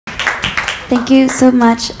Thank you so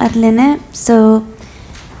much, Arlene. So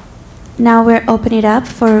now we're opening it up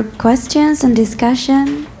for questions and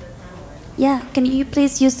discussion. Yeah, can you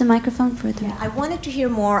please use the microphone for them? Yeah, I wanted to hear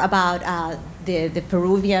more about the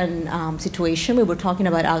Peruvian situation we were talking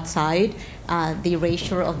about outside, the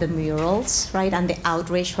erasure of the murals, right, and the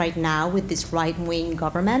outrage right now with this right-wing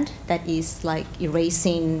government that is like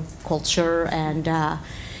erasing culture. And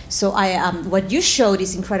so what you showed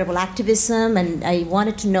is incredible activism, and I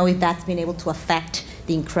wanted to know if that's been able to affect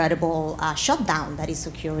the incredible shutdown that is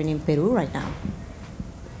occurring in Peru right now.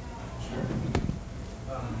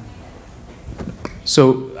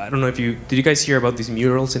 So, I don't know if did you guys hear about these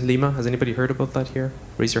murals in Lima? Has anybody heard about that here?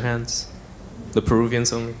 Raise your hands. The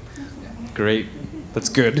Peruvians only? Great, that's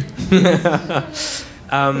good.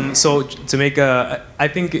 So to make I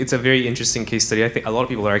think it's a very interesting case study. I think a lot of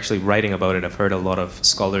people are actually writing about it. I've heard a lot of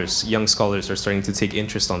scholars, young scholars are starting to take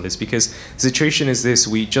interest on this because the situation is this: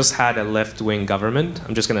 we just had a left-wing government.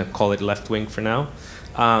 I'm just gonna call it left-wing for now.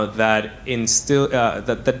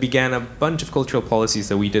 That began a bunch of cultural policies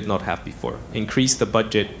that we did not have before. Increased the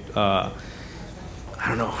budget, I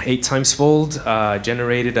don't know, 8 times fold,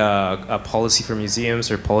 generated a policy for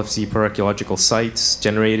museums or policy for archaeological sites,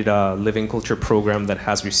 generated a living culture program that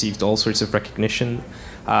has received all sorts of recognition,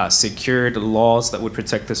 secured laws that would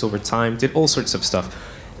protect us over time, did all sorts of stuff.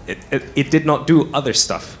 It did not do other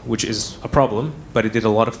stuff, which is a problem, but it did a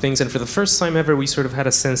lot of things. And for the first time ever, we sort of had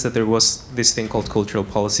a sense that there was this thing called cultural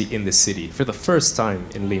policy in the city, for the first time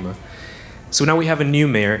in Lima. So now we have a new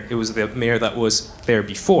mayor. It was the mayor that was there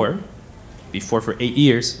before for 8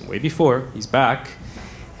 years, way before, he's back.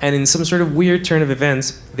 And in some sort of weird turn of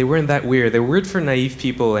events, they weren't that weird. They're weird for naive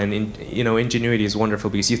people, and ingenuity is wonderful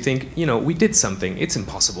because you think, we did something. It's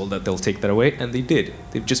impossible that they'll take that away, and they did.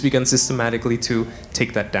 They've just begun systematically to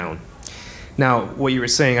take that down. Now, what you were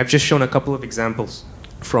saying, I've just shown a couple of examples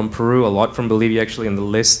from Peru, a lot from Bolivia actually in the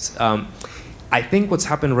list. I think what's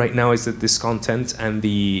happened right now is that discontent and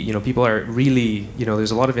people are really,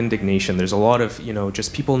 there's a lot of indignation. There's a lot of,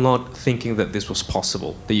 just people not thinking that this was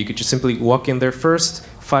possible. That you could just simply walk in there first,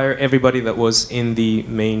 fire everybody that was in the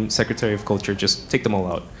main Secretary of Culture, just take them all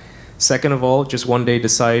out. Second of all, just one day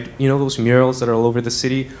decide, those murals that are all over the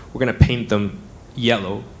city, we're gonna paint them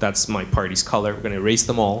yellow. That's my party's color. We're gonna erase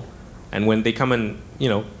them all. And when they come and,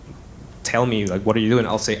 tell me, like, what are you doing?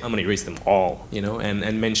 I'll say, I'm gonna erase them all,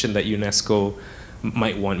 and mention that UNESCO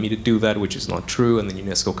might want me to do that, which is not true, and then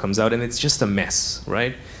UNESCO comes out, and it's just a mess,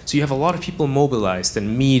 right? So you have a lot of people mobilized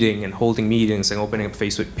and meeting and holding meetings and opening up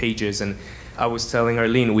Facebook pages, and I was telling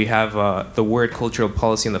Arlene, we have the word cultural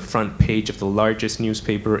policy on the front page of the largest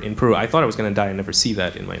newspaper in Peru. I thought I was gonna die and never see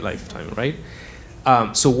that in my lifetime, right?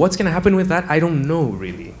 So what's gonna happen with that? I don't know,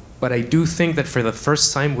 really. But I do think that for the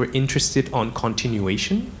first time, we're interested on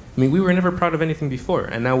continuation. I mean, we were never proud of anything before,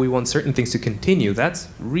 and now we want certain things to continue. That's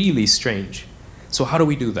really strange. So how do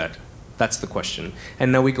we do that? That's the question.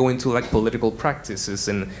 And now we go into like political practices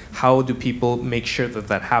and how do people make sure that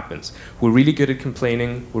that happens? We're really good at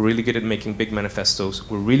complaining. We're really good at making big manifestos.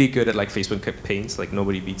 We're really good at like Facebook campaigns. Like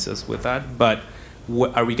nobody beats us with that. But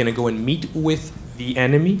are we going to go and meet with the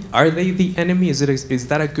enemy? Are they the enemy? Is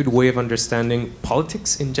that a good way of understanding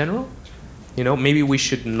politics in general? Maybe we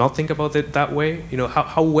should not think about it that way.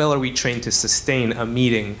 How well are we trained to sustain a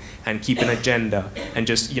meeting and keep an agenda and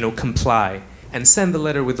just, comply and send the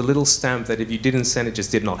letter with a little stamp that if you didn't send it,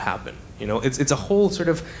 just did not happen. It's a whole sort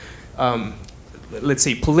of, let's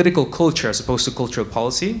say, political culture as opposed to cultural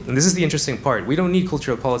policy. And this is the interesting part. We don't need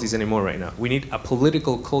cultural policies anymore right now. We need a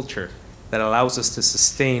political culture that allows us to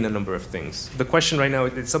sustain a number of things. The question right now,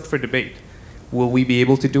 it's up for debate. Will we be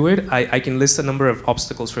able to do it? I can list a number of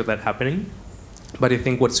obstacles for that happening. But I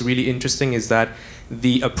think what's really interesting is that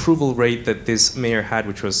the approval rate that this mayor had,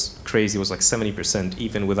 which was crazy, was like 70%,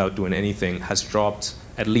 even without doing anything, has dropped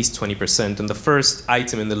at least 20%. And the first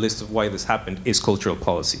item in the list of why this happened is cultural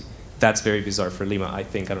policy. That's very bizarre for Lima, I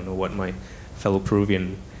think. I don't know what my fellow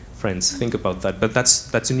Peruvian friends think about that, but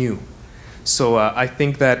that's new. So I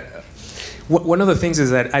think that one of the things is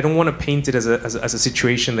that I don't want to paint it as a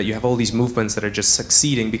situation that you have all these movements that are just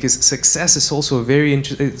succeeding, because success is also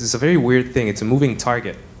it's a very weird thing. It's a moving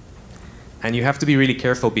target. And you have to be really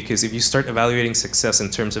careful, because if you start evaluating success in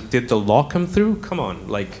terms of did the law come through? Come on,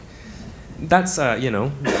 like, that's, are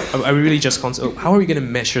we really just, how are we going to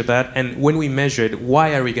measure that? And when we measure it,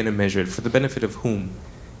 why are we going to measure it? For the benefit of whom?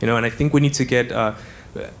 And I think we need to get,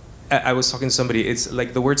 I was talking to somebody, it's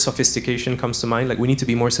like the word sophistication comes to mind. Like, we need to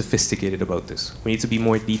be more sophisticated about this. We need to be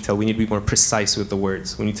more detailed. We need to be more precise with the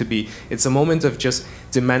words. We need to be, it's a moment of just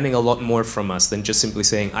demanding a lot more from us than just simply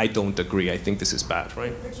saying, I don't agree, I think this is bad,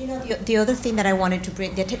 right? But you know, the other thing that I wanted to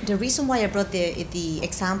bring, the reason why I brought the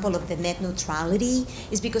example of the net neutrality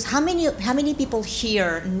is because how many people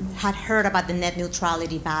here had heard about the net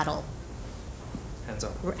neutrality battle? Hands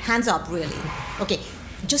up. Hands up, really. Okay,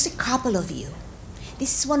 just a couple of you.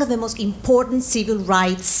 This is one of the most important civil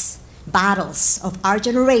rights battles of our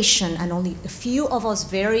generation, and only a few of us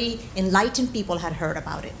very enlightened people had heard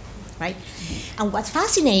about it, right? And what's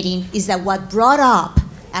fascinating is that what brought up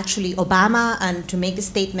actually Obama and to make the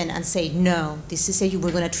statement and say, no, this is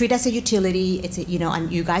we're going to treat it as a utility, it's a,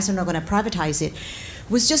 and you guys are not going to privatize it,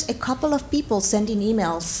 was just a couple of people sending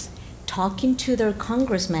emails talking to their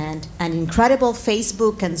congressman, an incredible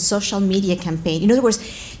Facebook and social media campaign. In other words,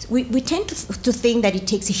 we tend to think that it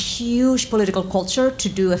takes a huge political culture to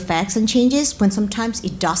do effects and changes, when sometimes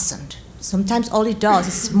it doesn't. Sometimes all it does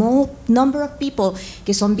is a small number of people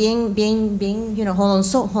que son bien, que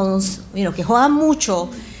juegan mucho,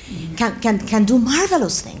 can do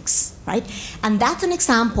marvelous things, right? And that's an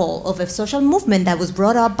example of a social movement that was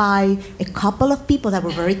brought up by a couple of people that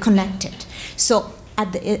were very connected. So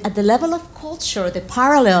at the level of culture, the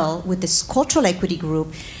parallel with this cultural equity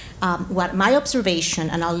group, what my observation,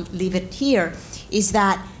 and I'll leave it here, is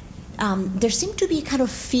that there seemed to be kind of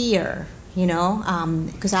fear,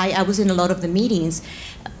 because I was in a lot of the meetings,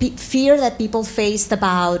 fear that people faced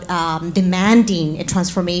about demanding a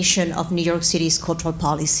transformation of New York City's cultural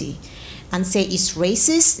policy, and say it's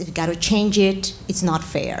racist, you've got to change it, it's not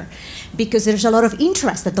fair. Because there's a lot of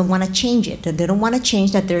interest that don't want to change it, and they don't want to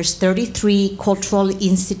change that there's 33 cultural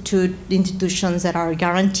institutions that are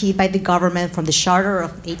guaranteed by the government from the charter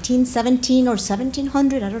of 1817 or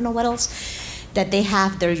 1700, I don't know what else, that they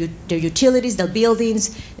have their utilities, their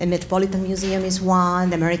buildings. The Metropolitan Museum is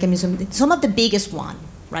one, the American Museum, some of the biggest one,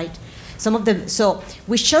 right? Some of them, so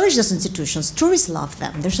we cherish those institutions. Tourists love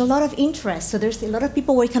them. There's a lot of interest. So there's a lot of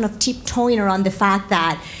people who are kind of tiptoeing around the fact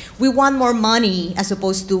that we want more money as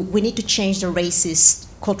opposed to we need to change the racist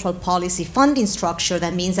cultural policy funding structure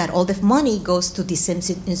that means that all the money goes to these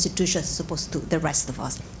institutions as opposed to the rest of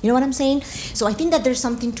us. You know what I'm saying? So I think that there's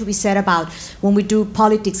something to be said about when we do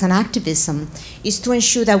politics and activism is to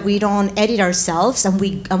ensure that we don't edit ourselves and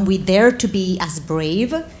we dare to be as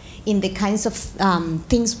brave in the kinds of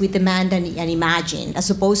things we demand and imagine,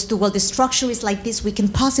 as opposed to, well, the structure is like this, we can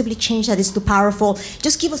possibly change that, it's too powerful,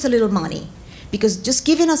 just give us a little money. Because just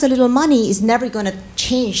giving us a little money is never going to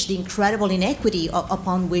change the incredible inequity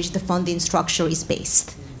upon which the funding structure is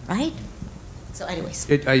based, right? So anyways.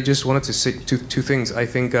 I just wanted to say two things. I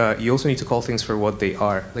think you also need to call things for what they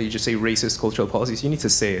are. Like, you just say racist cultural policies. You need to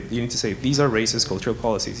say it. You need to say, these are racist cultural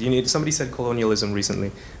policies. Somebody said colonialism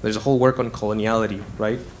recently. There's a whole work on coloniality,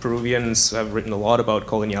 right? Peruvians have written a lot about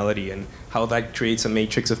coloniality and how that creates a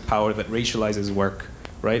matrix of power that racializes work,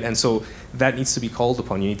 right? And so that needs to be called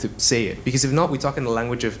upon. You need to say it. Because if not, we talk in the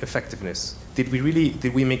language of effectiveness. Did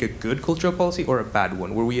we make a good cultural policy or a bad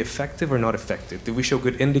one? Were we effective or not effective? Did we show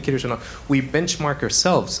good indicators or not? We benchmark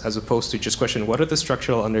ourselves as opposed to just question what are the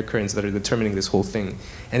structural undercurrents that are determining this whole thing.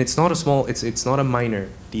 And it's not a small, it's not a minor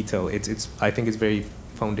detail. I think it's very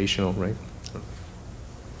foundational, right?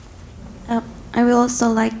 I will also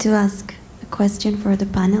like to ask a question for the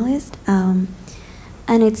panelist.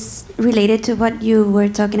 And it's related to what you were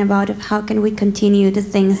talking about of how can we continue the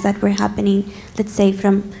things that were happening, let's say,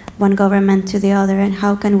 from one government to the other, and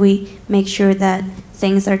how can we make sure that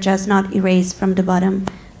things are just not erased from the bottom.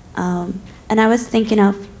 And I was thinking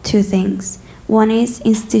of two things. One is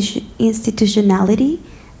institutionality.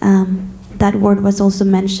 That word was also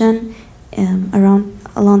mentioned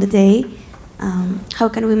along the day. How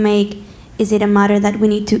can we make, is it a matter that we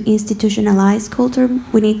need to institutionalize culture?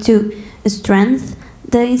 We need to strengthen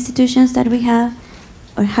the institutions that we have?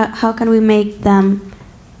 Or how can we make them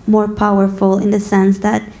more powerful in the sense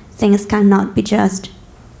that things cannot be just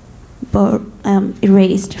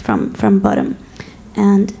erased from bottom?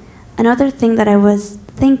 And another thing that I was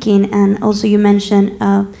thinking, and also you mentioned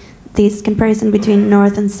this comparison between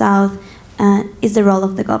North and South, is the role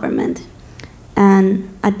of the government and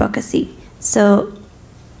advocacy. So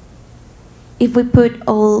if we put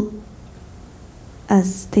all,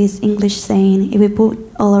 as this English saying, if we put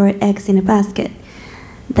all our eggs in a basket,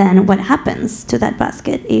 then what happens to that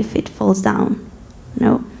basket if it falls down?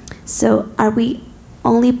 No. So are we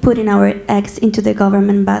only putting our eggs into the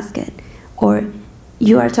government basket? Or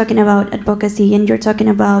you are talking about advocacy and you're talking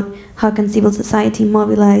about how can civil society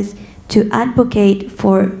mobilize to advocate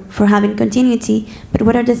for having continuity, but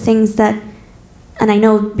what are the things that and I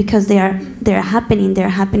know because they're happening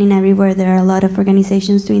everywhere. There are a lot of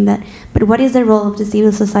organizations doing that. But what is the role of the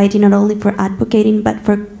civil society, not only for advocating, but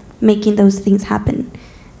for making those things happen?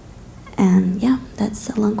 And yeah, that's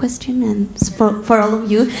a long question, and it's for all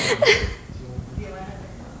of you.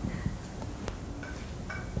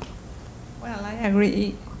 Well, I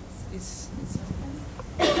agree.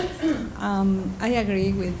 I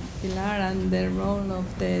agree with Pilar, and the role of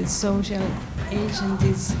the social agent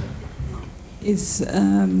is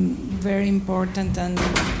very important.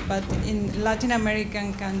 But in Latin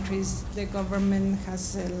American countries, the government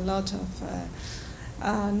has a lot of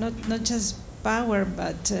not just power,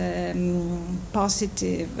 but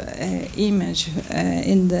positive image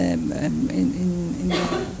in the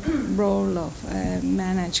role of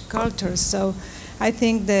managed culture. So I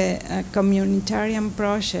think the communitarian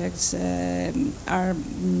projects are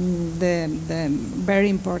very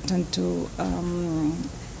important to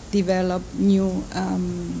develop new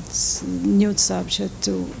subject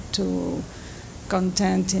to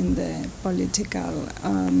content in the political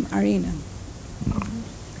arena.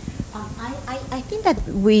 I think that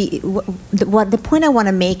the point I want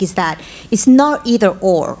to make is that it's not either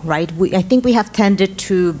or, right? I think we have tended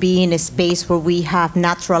to be in a space where we have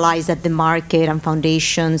naturalized that the market and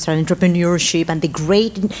foundations and entrepreneurship and the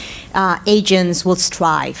great agents will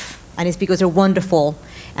strive, and it's because they're wonderful,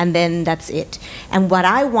 and then that's it. And what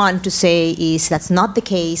I want to say is that's not the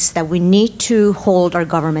case, that we need to hold our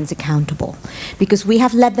governments accountable, because we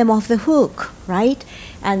have let them off the hook, right?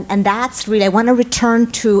 And that's really, I want to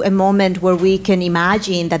return to a moment where we can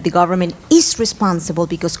imagine that the government is responsible,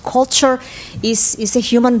 because culture is a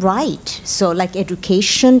human right. So like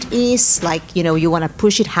education is, like, you know, you want to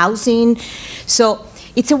push it, housing. So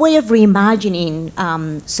it's a way of reimagining,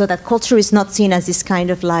 so that culture is not seen as this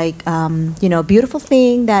kind of like, you know, beautiful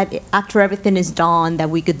thing that after everything is done,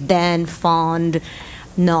 that we could then fund.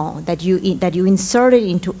 No, that you insert it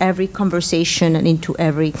into every conversation and into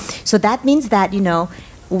every. So that means that, you know,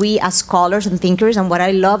 we as scholars and thinkers, and what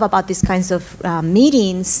I love about these kinds of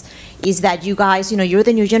meetings is that you guys, you know, you're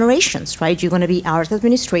the new generations, right? You're going to be arts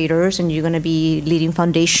administrators, and you're going to be leading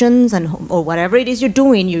foundations, and or whatever it is you're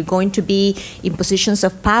doing, you're going to be in positions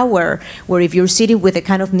of power, where if you're sitting with a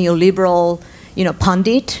kind of neoliberal, you know,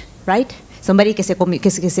 pundit, right? Somebody that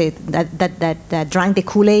drank the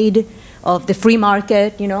Kool-Aid of the free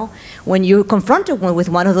market, you know, when you're confronted with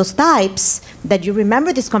one of those types, that you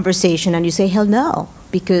remember this conversation and you say, hell no,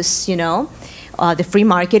 because, you know, the free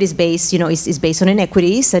market is based, you know, is based on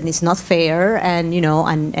inequities, and it's not fair, and, you know,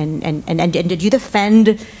 and that you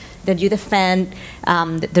defend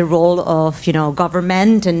the role of, you know,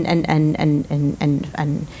 government and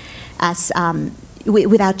as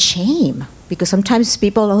without shame. Because sometimes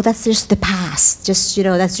people, oh, that's just the past. Just, you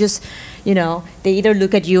know, that's just, you know, they either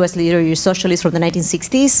look at you as either you're socialist from the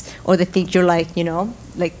 1960s, or they think you're like, you know,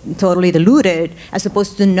 like totally deluded, as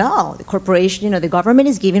opposed to no, the corporation, you know, the government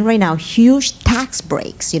is giving right now huge tax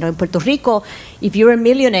breaks. You know, in Puerto Rico, if you're a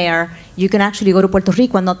millionaire, you can actually go to Puerto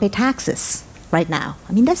Rico and not pay taxes right now.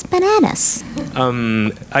 I mean, that's bananas.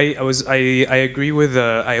 I agree with.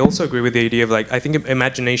 I also agree with the idea of, like, I think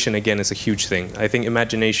imagination again is a huge thing. I think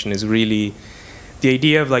imagination is really the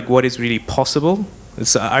idea of, like, what is really possible.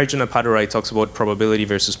 It's, Arjuna Padurai talks about probability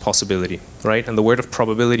versus possibility, right? And the word of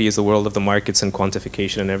probability is the world of the markets and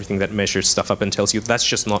quantification and everything that measures stuff up and tells you that's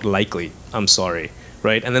just not likely. I'm sorry,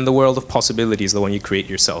 right? And then the world of possibility is the one you create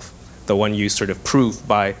yourself, the one you sort of prove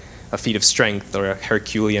by a feat of strength or a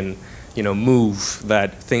Herculean, you know, move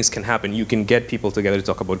that things can happen. You can get people together to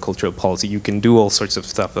talk about cultural policy. You can do all sorts of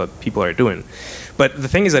stuff that people are doing. But the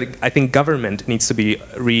thing is that I think government needs to be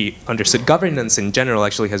re-understood. Governance in general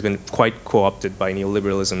actually has been quite co-opted by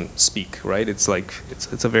neoliberalism speak, right? It's like,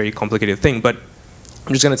 it's a very complicated thing. But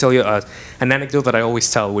I'm just going to tell you an anecdote that I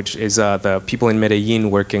always tell, which is the people in Medellin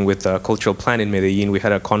working with the cultural plan in Medellin. We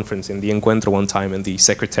had a conference in the Encuentro one time, and the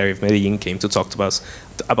secretary of Medellin came to talk to us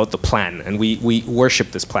about the plan. And we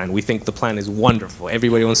worship this plan. We think the plan is wonderful.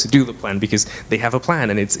 Everybody wants to do the plan because they have a plan,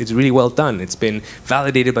 and it's really well done. It's been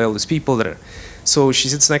validated by all these people that are. So she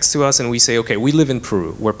sits next to us, and we say, okay, we live in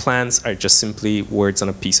Peru, where plans are just simply words on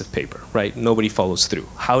a piece of paper, right? Nobody follows through.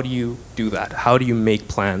 How do you do that? How do you make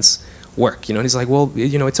plans work? You know, and he's like, well,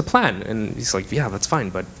 you know, it's a plan. And he's like, yeah, that's fine,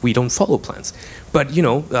 but we don't follow plans. But, you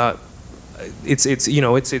know,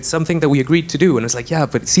 it's something that we agreed to do. And it's like, yeah,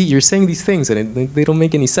 but see, you're saying these things and they don't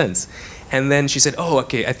make any sense. And then she said, oh,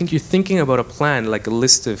 okay, I think you're thinking about a plan like a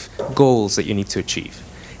list of goals that you need to achieve.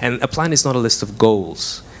 And a plan is not a list of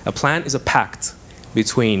goals. A plan is a pact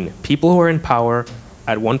between people who are in power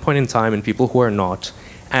at one point in time and people who are not.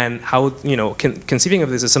 And how, you know, conceiving of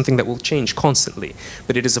this as something that will change constantly.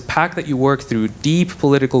 But it is a pact that you work through deep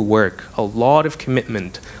political work, a lot of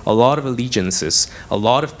commitment, a lot of allegiances, a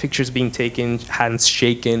lot of pictures being taken, hands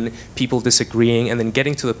shaken, people disagreeing, and then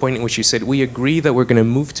getting to the point in which you said, we agree that we're going to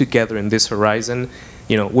move together in this horizon.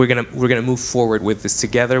 You know, we're gonna move forward with this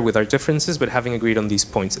together with our differences, but having agreed on these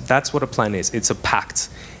points. That's what a plan is. It's a pact.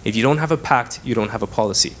 If you don't have a pact, you don't have a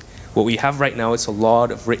policy. What we have right now is a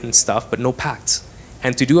lot of written stuff, but no pacts.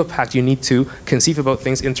 And to do a pact, you need to conceive about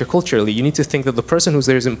things interculturally. You need to think that the person who's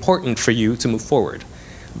there is important for you to move forward.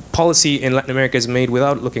 Policy in Latin America is made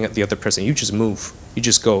without looking at the other person. You just move. You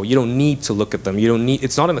just go. You don't need to look at them. You don't need.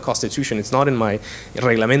 It's not in the Constitution. It's not in my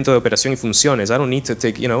Reglamento de Operación y Funciones. I don't need to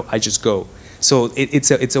take. You know, I just go. So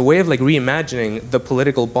it's a way of like reimagining the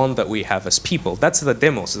political bond that we have as people. That's the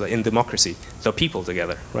demos in democracy. The people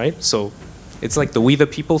together, right? So it's like the we the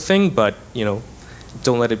people thing, but you know,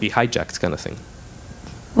 don't let it be hijacked kind of thing.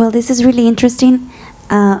 Well, this is really interesting.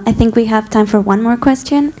 I think we have time for one more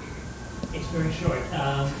question. It's very short.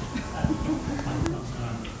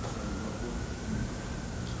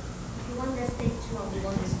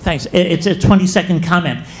 Thanks. It's a 20-second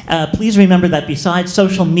comment. Please remember that besides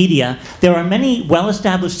social media, there are many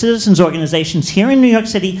well-established citizens organizations here in New York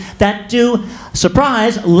City that do,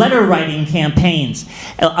 surprise, letter-writing campaigns.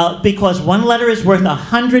 Because one letter is worth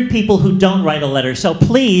 100 people who don't write a letter. So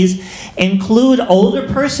please include older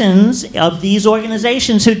persons of these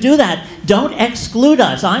organizations who do that. Don't exclude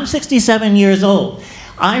us. I'm 67 years old.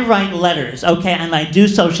 I write letters, okay, and I do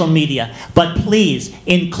social media, but please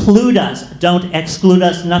include us. Don't exclude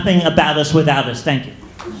us. Nothing about us without us. Thank you.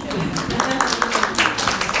 I'm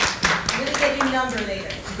going to get your number later.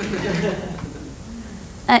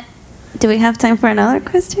 Do we have time for another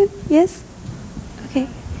question? Yes? Okay.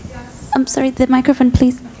 Yes. I'm sorry, the microphone,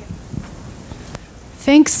 please. Okay.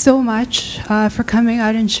 Thanks so much for coming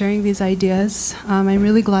out and sharing these ideas. I'm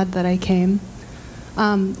really glad that I came.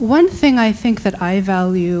 One thing I think that I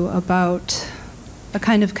value about a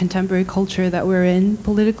kind of contemporary culture that we're in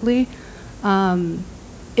politically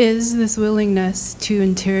is this willingness to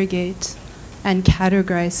interrogate and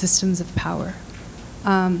categorize systems of power.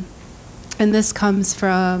 And this comes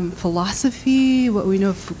from philosophy, what we know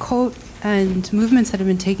of Foucault, and movements that have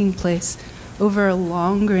been taking place over a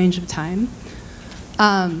long range of time.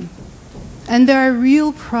 And there are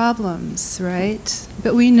real problems, right?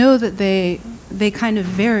 But we know that they kind of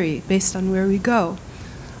vary based on where we go.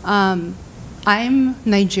 I'm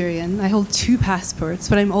Nigerian. I hold 2 passports,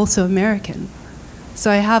 but I'm also American. So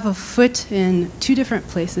I have a foot in 2 different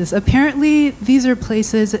places. Apparently, these are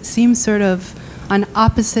places that seem sort of on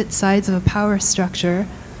opposite sides of a power structure,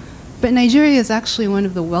 but Nigeria is actually one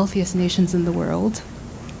of the wealthiest nations in the world.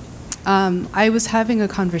 I was having a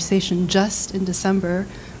conversation just in December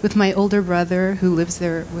with my older brother who lives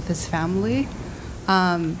there with his family.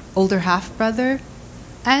 Older half-brother,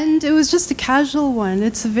 and it was just a casual one.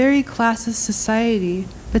 It's a very classist society,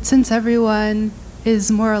 but since everyone is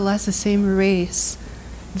more or less the same race,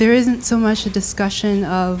 there isn't so much a discussion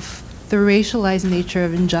of the racialized nature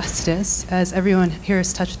of injustice, as everyone here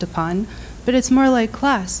has touched upon, but it's more like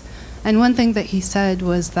class. And one thing that he said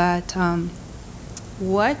was that,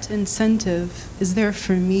 what incentive is there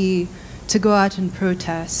for me to go out and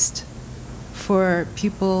protest for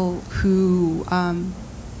people who,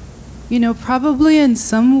 you know, probably in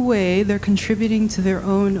some way they're contributing to their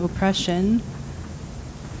own oppression.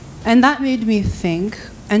 And that made me think,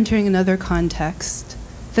 entering another context,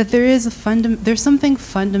 that there is there's something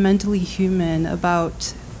fundamentally human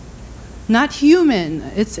about, not human,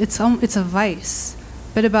 it's a vice,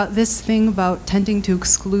 but about this thing about tending to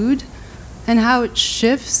exclude and how it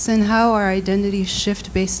shifts and how our identities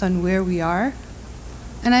shift based on where we are.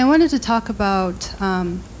 And I wanted to talk about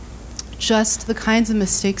just the kinds of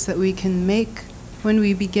mistakes that we can make when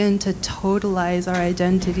we begin to totalize our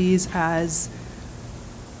identities as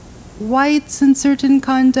whites in certain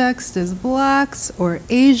contexts, as blacks or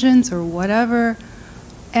Asians or whatever.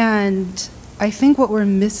 And I think what we're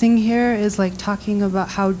missing here is like talking about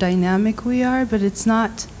how dynamic we are, but it's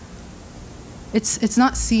not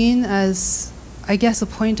seen as, I guess, a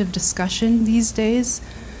point of discussion these days,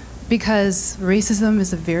 because racism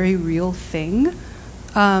is a very real thing,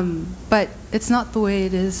 but it's not the way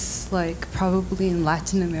it is, like, probably in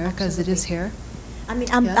Latin America as it is here. I mean,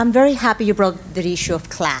 I'm very happy you brought the issue of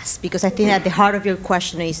class, because I think at the heart of your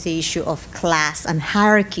question is the issue of class and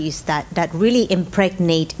hierarchies that really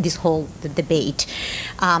impregnate this whole debate.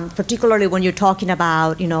 Particularly when you're talking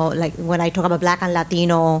about, like when I talk about Black and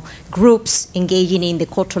Latino groups engaging in the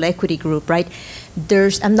cultural equity group, right?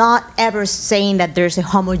 I'm not ever saying that there's a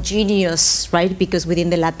homogeneous, right? Because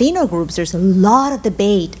within the Latino groups, there's a lot of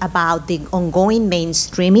debate about the ongoing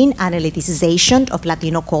mainstreaming and eliticization of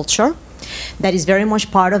Latino culture. That is very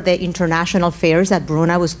much part of the international fairs that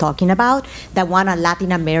Bruna was talking about, that want to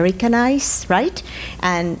Latin Americanize, right?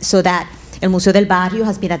 And so that El Museo del Barrio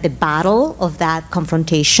has been at the battle of that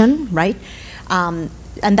confrontation, right?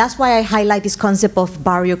 And that's why I highlight this concept of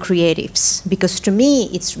barrio creatives, because to me,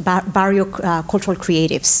 it's barrio cultural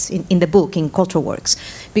creatives in the book, in Cultural Works,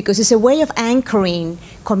 because it's a way of anchoring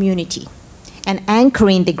community and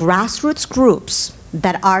anchoring the grassroots groups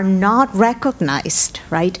that are not recognized,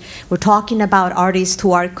 right? We're talking about artists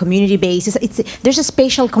who are community-based. There's a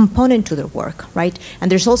spatial component to their work, right? And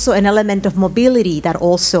there's also an element of mobility that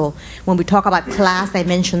also, when we talk about class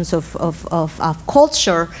dimensions of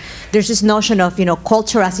culture, there's this notion of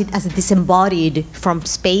culture as it disembodied from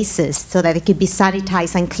spaces, so that it could be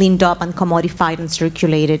sanitized and cleaned up and commodified and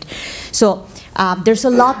circulated. So there's a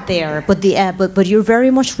lot there, but you're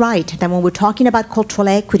very much right that when we're talking about cultural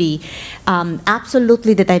equity,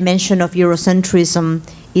 absolutely the dimension of Eurocentrism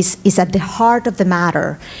is at the heart of the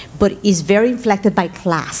matter, but is very inflected by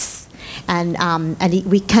class. And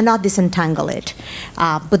we cannot disentangle it.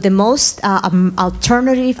 But the most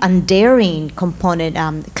alternative and daring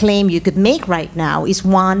component claim you could make right now is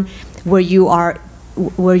one where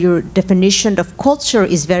your definition of culture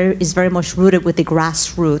is very much rooted with the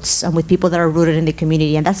grassroots and with people that are rooted in the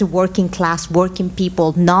community, and that's the working class, working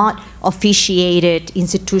people, not officiated,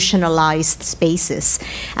 institutionalized spaces.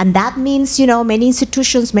 And that means, many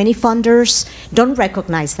institutions, many funders don't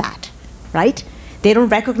recognize that, right? They don't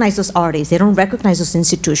recognize those artists. They don't recognize those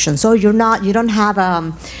institutions. So you don't have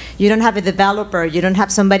a developer. You don't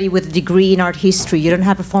have somebody with a degree in art history. You don't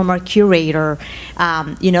have a former curator.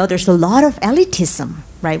 There's a lot of elitism,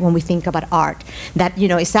 right? When we think about art, that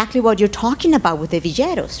exactly what you're talking about with the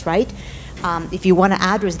Villeros, right? If you want to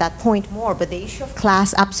address that point more, but the issue of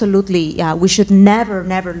class, absolutely, we should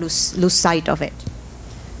never lose sight of it.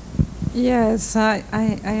 Yes, I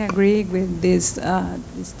agree with this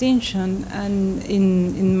distinction, and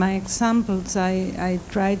in my examples, I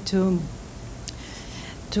try to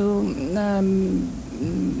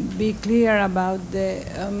be clear about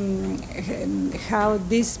how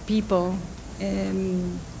these people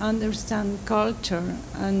understand culture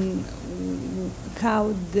and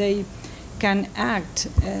how they can act,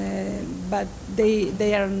 but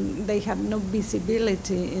they have no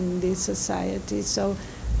visibility in this society. So.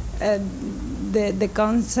 The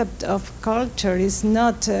concept of culture is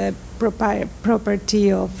not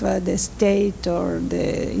property of the state or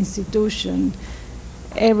the institution.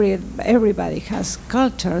 Everybody has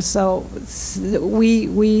culture, so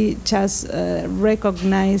we just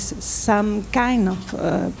recognize some kind of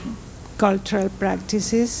cultural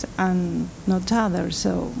practices and not others.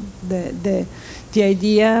 So the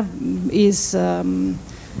idea is.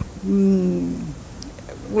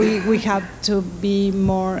 We have to be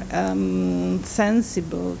more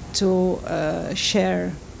sensible to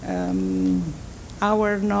share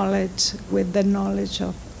our knowledge with the knowledge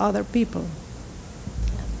of other people.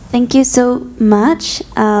 Thank you so much.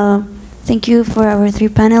 Thank you for our three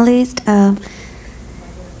panelists.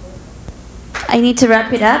 I need to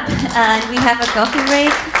wrap it up. We have a coffee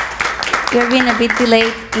break. We're being a bit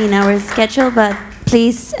delayed in our schedule, but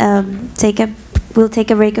please we'll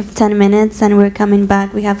take a break of 10 minutes and we're coming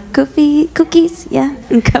back. We have cookies, yeah,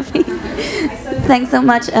 and coffee. Thanks so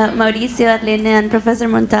much, Mauricio, Arlene, and Professor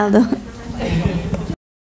Montaldo.